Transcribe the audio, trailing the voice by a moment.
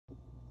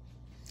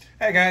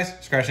Hey guys,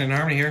 Scratching in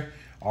Harmony here.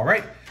 All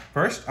right,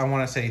 first I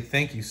want to say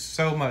thank you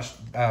so much,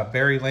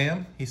 Barry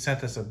Lamb. He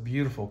sent us a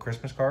beautiful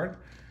Christmas card.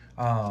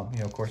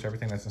 Of course,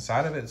 everything that's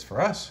inside of it is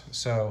for us.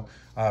 So,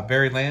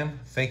 Barry Lamb,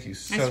 thank you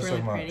so much.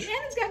 Pretty.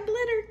 And it's got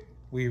glitter.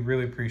 We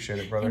really appreciate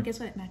it, brother. And guess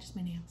what? It matches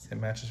my nails. It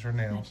matches her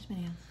nails. Matches my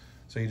nails.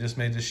 So you just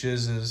made the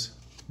shizzes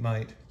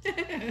night.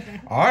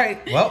 All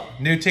right, well,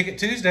 new ticket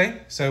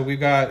Tuesday. So we've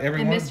got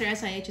everyone. And Mr.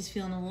 SIH is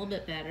feeling a little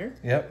bit better.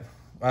 Yep.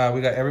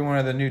 We got every one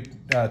of the new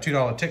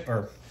 $2 ticket,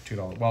 or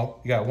 $2. Well,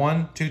 you got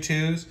 1, 2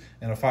 twos,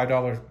 and a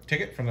 $5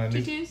 ticket from the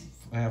new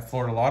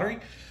Florida Lottery.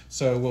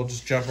 So we'll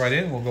just jump right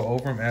in. We'll go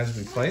over them as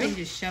we play them. You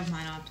just shoved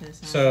mine off to the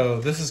side.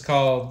 So this is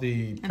called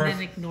the and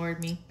then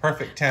ignored me.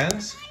 Perfect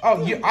Tens.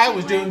 Oh, I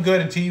was doing good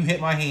until you hit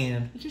my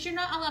hand. Because you're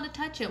not allowed to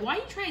touch it. Why are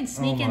you trying to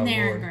sneak in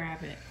there and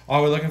grab it?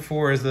 All we're looking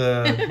for is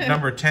the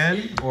number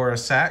 10 or a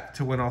sack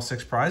to win all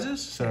 6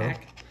 prizes.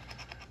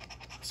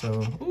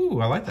 So,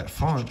 ooh, I like that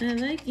font. I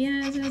like,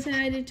 yeah, I was gonna say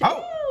I did too.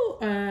 Oh!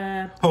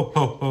 Ho,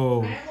 ho,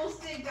 ho. I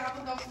almost did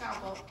gobble, gobble,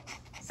 gobble.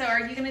 So are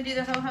you gonna do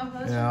the ho, ho,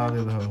 ho? Yeah, I'll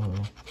do the ho, ho.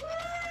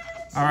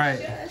 All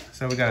right,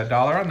 so we got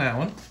 $1 on that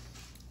one.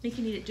 I think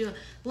you need to do a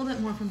little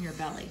bit more from your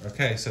belly.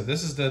 Okay, so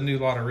this is the new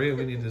lottery.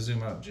 We need to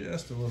zoom out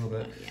just a little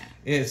bit. Oh, yeah.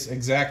 It's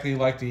exactly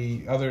like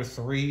the other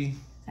 3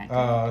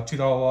 $2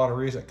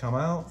 lotteries that come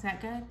out. Is that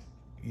good?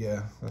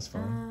 Yeah, that's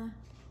fine.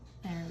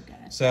 There we go.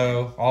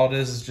 So all it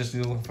is just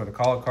you're looking for the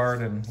call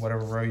card and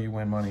whatever row you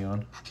win money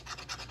on.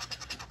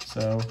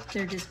 So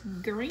they're just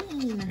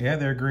green. Yeah,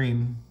 they're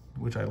green,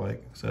 which I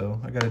like.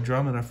 So I got a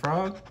drum and a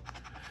frog.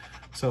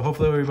 So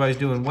hopefully everybody's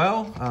doing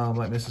well.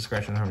 Like Mrs.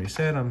 Scratching Harmony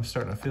said, I'm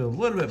starting to feel a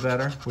little bit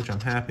better, which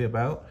I'm happy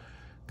about.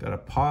 Got a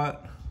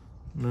pot.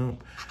 No.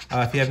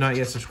 If you have not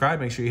yet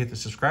subscribed, make sure you hit the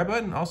subscribe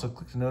button. Also,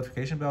 click the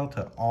notification bell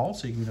to all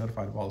so you can be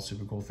notified of all the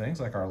super cool things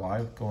like our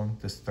live going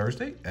this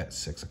Thursday at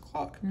 6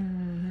 o'clock.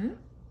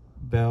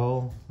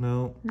 Bell,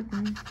 no.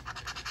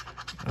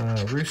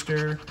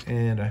 Rooster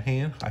and a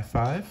hand, high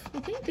five. I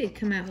think they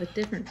come out with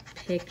different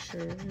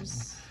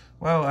pictures.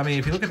 Well, I mean,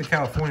 if you look at the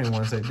California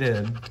ones, they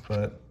did,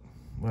 but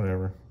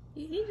whatever.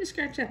 You need to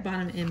scratch that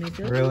bottom image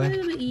a really?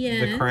 little bit.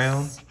 Yes. The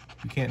crown?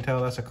 You can't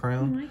tell that's a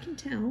crown? Oh, I can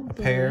tell. A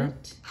pear?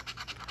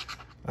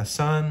 A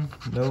sun?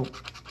 Nope.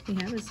 We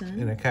have a sun.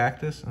 And a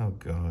cactus? Oh,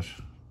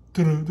 gosh.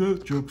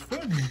 That joke's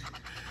funny.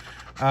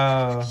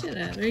 Shut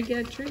up. We got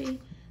a tree.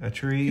 A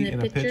tree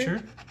and a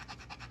pitcher.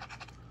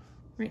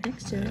 Right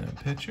next to it. A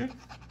pitcher.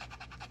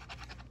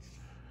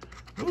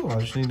 Ooh,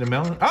 I just need the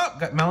melon. Oh,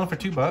 got melon for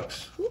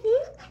 $2.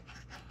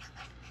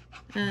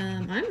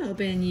 I'm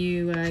hoping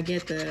you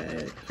get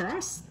the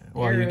cross.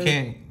 Well, arrow. you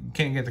can't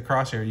get the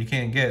crosshair. You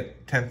can't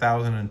get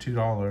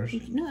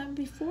 $10,002. No, that would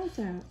be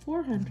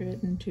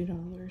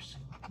 $402.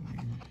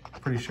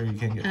 Pretty sure you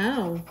can't get.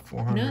 Oh,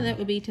 400. no, that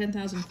would be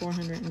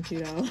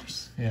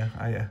 $10,402.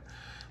 Yeah,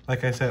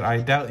 like I said, I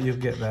doubt you'll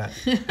get that.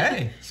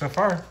 Hey, so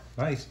far,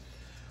 nice.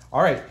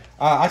 All right,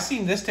 I've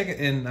seen this ticket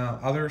in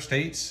other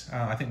states.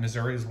 I think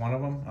Missouri is one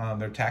of them.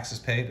 Their taxes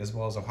paid, as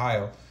well as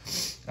Ohio.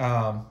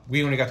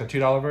 We only got the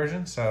 $2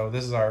 version, so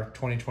this is our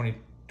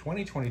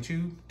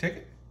 2022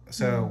 ticket.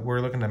 So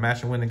we're looking to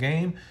match and win the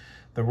game.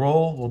 The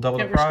roll will double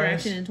the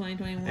prize. In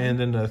 2021. And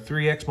then the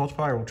 3x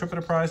multiplier will triple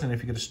the prize. And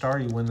if you get a star,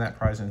 you win that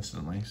prize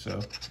instantly.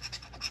 So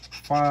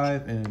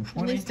 5 and 20.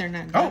 At least they're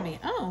not dummy.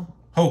 Oh.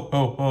 Ho,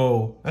 ho,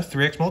 ho. That's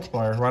 3x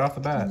multiplier right off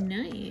the bat.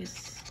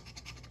 Nice.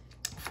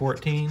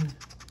 14,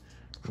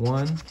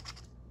 1,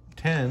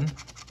 10,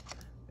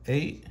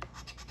 8.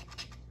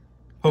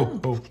 Ho,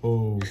 ho,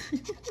 ho.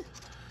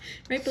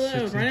 Right below,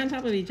 16. right on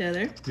top of each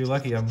other. You're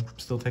lucky I'm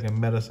still taking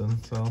medicine,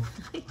 so.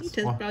 He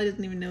probably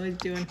doesn't even know he's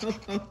doing ho,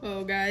 ho,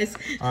 ho, guys.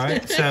 All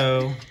right,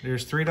 so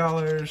there's $3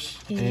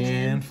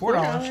 and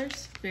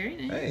 $4. Very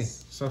nice. Hey,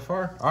 so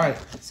far. All right.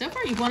 So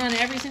far, you've won on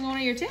every single one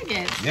of your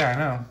tickets. Yeah, I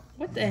know.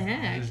 What the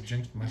heck? I just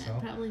jinxed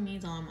myself. That probably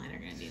means all mine are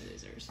going to be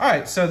losers. All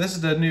right, so this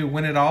is the new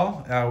Win It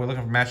All. We're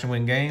looking for match and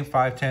win game.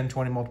 5, 10,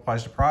 20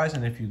 multiplies the prize.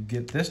 And if you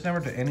get this number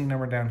to any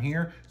number down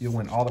here, you'll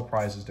win all the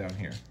prizes down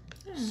here.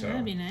 Oh, so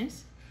that'd be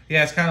nice.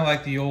 Yeah, it's kind of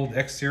like the old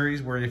X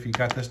series where if you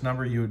got this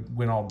number, you would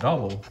win all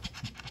double.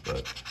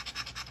 But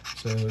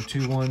so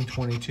 2, 1,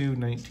 22,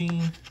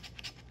 19,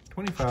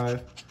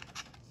 25,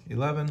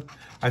 11.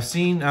 I've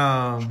seen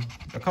a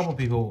couple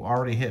people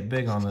already hit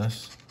big on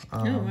this.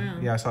 Oh, wow.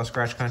 Yeah, I saw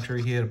Scratch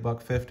Country. He hit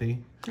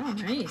 $1.50. Oh,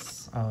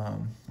 nice.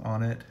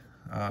 On it,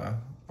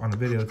 on the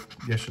video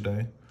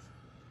yesterday.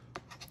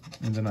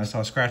 And then I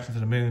saw Scratch Into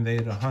the Moon. They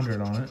hit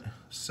 100 on it.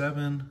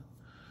 7,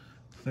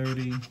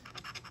 30,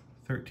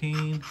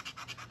 13,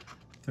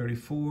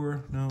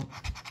 34, no,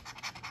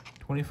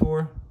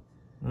 24.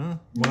 Went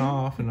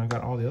off, and I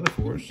got all the other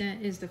 4s.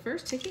 That is the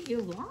first ticket you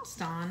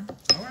lost on.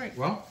 All right,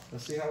 well,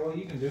 let's see how well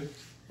you can do.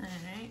 All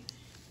right.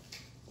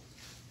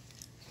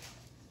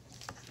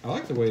 I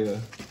like the way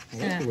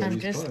I'm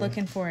just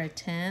looking for a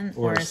 10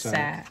 or a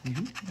sack.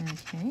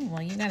 Okay,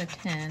 well, you got a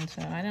 10,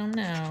 so I don't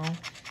know.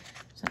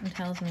 Something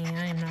tells me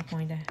I am not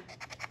going to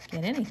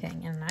get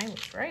anything, and I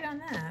was right on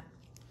that.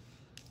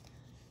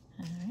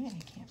 All right,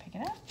 I can't pick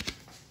it up.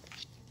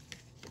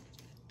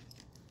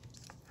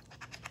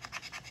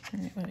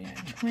 All right, what do we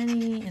got?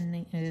 20 and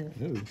then,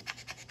 Ooh.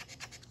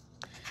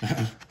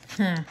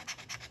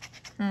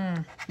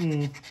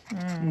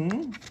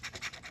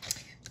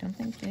 Don't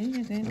think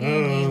there's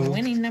any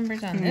winning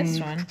numbers on this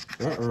one.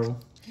 Uh-oh.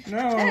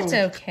 No. That's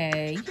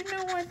okay. You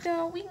know what,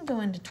 though? We can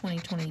go into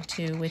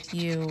 2022 with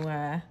you,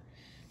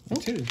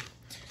 with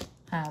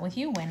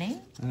you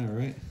winning. All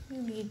right.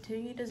 You need to.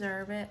 You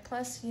deserve it.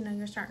 Plus, you know,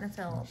 you're starting to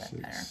feel a little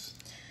bit better.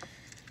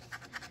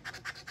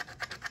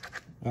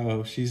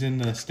 Oh, she's in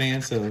the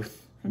stance of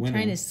winning. I'm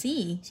trying to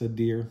see. It's a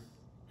deer.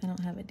 I don't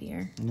have a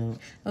deer. No.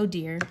 Oh,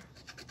 dear.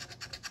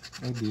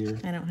 Oh, dear.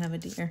 I don't have a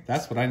deer.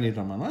 That's what I needed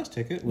on my last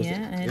ticket. Was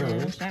yeah, I know.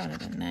 That would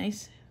have been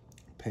nice.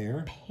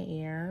 Pear.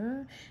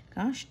 Pear.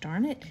 Gosh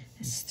darn it.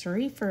 It's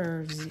 3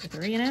 for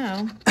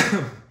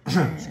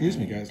 3-0. Excuse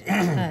me, guys.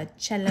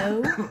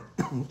 Cello.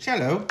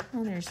 Cello.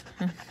 Oh, there's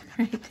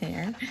right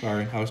there.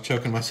 Sorry, I was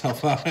choking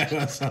myself out.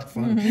 That's not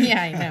fun.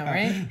 Yeah, I know,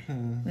 right?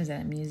 Was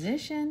that a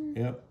musician?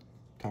 Yep.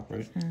 Top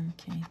right.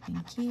 Okay,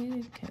 thank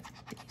you.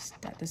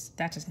 That just,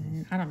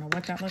 I don't know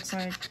what that looks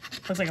like.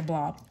 Looks like a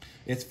blob.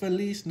 It's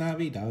Feliz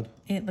Navidad.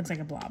 It looks like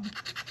a blob.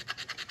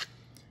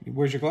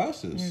 Where's your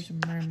glasses? There's a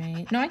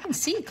mermaid. No, I can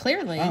see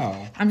clearly.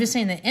 Oh. I'm just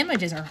saying the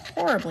images are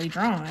horribly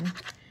drawn.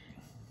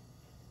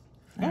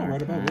 Oh,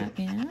 right above it.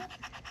 Yeah.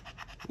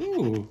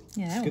 Ooh.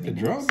 Yeah, that let's would get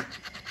be the nice. drum.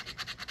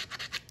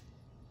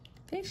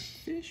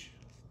 Fish.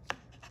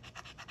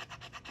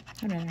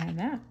 I'd rather have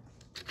that.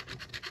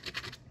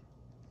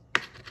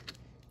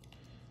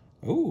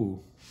 Ooh.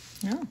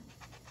 No.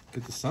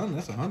 Get the sun.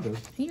 That's $100.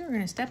 You were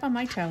going to step on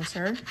my toe,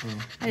 sir.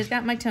 Oh. I just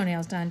got my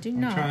toenails done. Do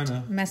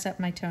not mess up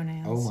my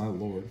toenails. Oh, my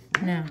Lord.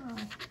 No.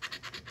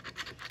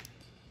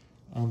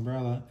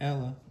 Umbrella,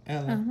 Ella,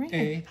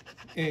 right.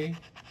 A.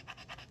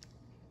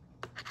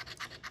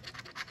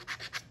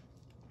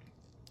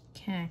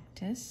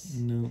 Cactus.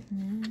 No.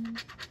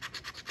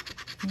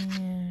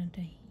 And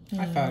a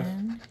high five.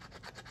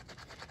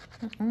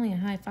 Well, only a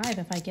high five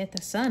if I get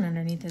the sun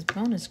underneath this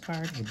bonus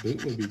card. A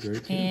boot would be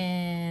great, too.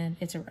 And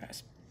it's a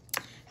rose.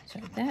 So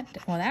that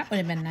would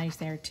have been nice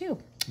there, too.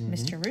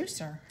 Mr.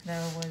 Rooster,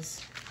 though,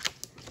 was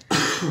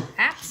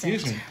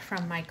absent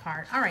from my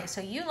card. All right,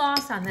 so you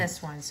lost on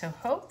this one. So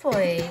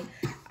hopefully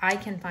I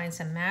can find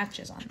some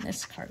matches on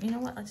this card. You know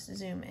what? Let's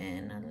zoom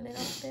in a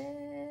little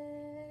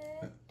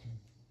bit.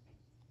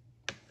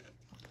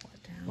 Pull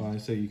it down. Well, I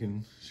say you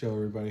can show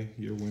everybody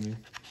you're winning.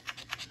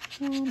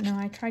 Oh, no,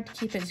 I tried to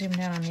keep it zoomed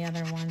out on the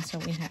other one, so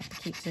we have to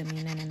keep zooming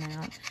in and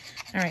out.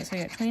 All right, so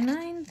we got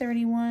 29,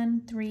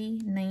 31,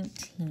 3,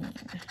 19.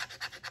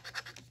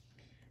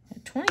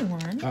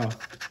 21. Oh.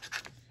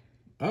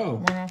 Oh.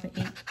 1 off of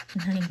 8,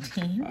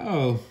 19.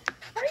 Oh.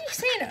 What are you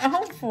saying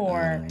oh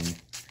for?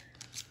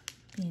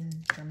 Being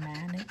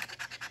dramatic.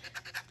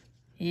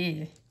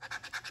 Yeah.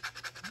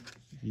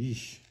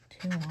 Yeesh.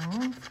 2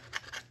 off.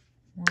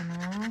 1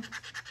 off.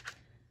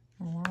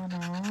 A lot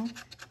off.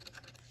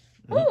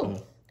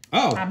 Ooh.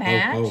 Oh. I'm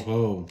hatched.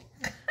 Oh.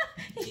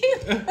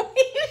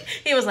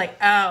 He was like,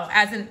 oh,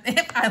 as in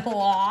if I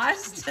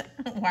lost.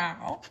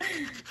 Wow.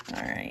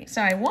 All right.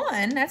 So I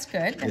won. That's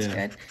good. That's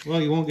good. Well,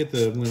 you won't get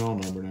the win all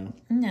number now.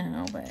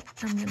 No, but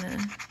I'm going to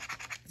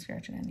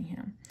scratch it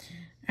anyhow.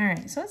 All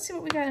right. So let's see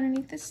what we got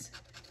underneath this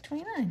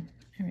 29.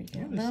 There we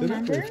go. Little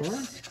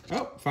numbers.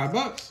 Oh,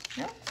 $5.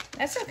 Nope.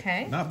 That's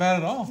okay. Not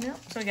bad at all. Nope.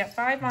 So we got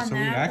 5 on that. So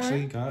we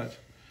actually got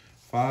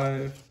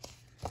 5,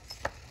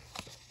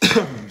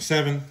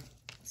 7.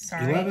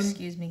 Sorry, 11,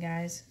 excuse me,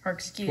 guys. Or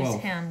excuse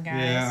 12. him, guys.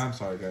 Yeah, I'm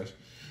sorry, guys.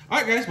 All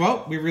right, guys.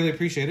 Well, we really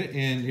appreciate it.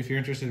 And if you're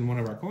interested in one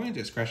of our coins,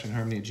 it's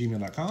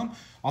crashandharmony@gmail.com.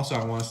 Also,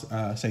 I want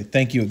to say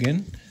thank you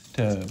again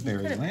to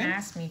Barry Lamb.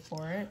 Asked me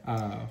for it.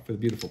 For the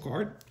beautiful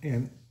card.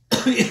 And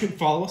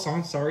follow us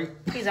on. Sorry.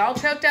 He's all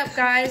choked up,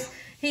 guys.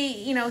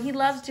 He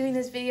loves doing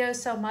his videos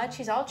so much.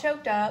 He's all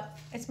choked up.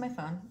 It's my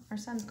phone. Our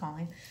son's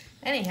calling.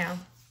 Anyhow,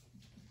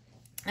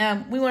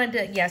 we wanted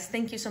to, yes,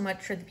 thank you so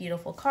much for the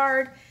beautiful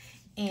card.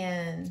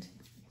 And...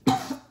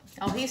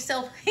 oh, he's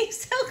still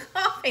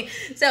coughing.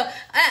 So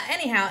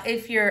anyhow,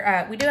 if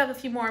you're, we do have a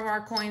few more of our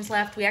coins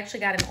left. We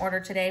actually got an order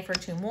today for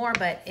 2 more,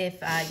 but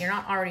if you're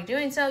not already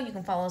doing so, you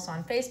can follow us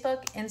on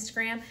Facebook,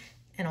 Instagram,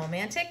 and Old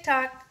Man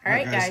TikTok. All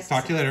right, guys.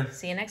 Talk to you later.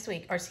 See you next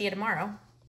week, or see you tomorrow.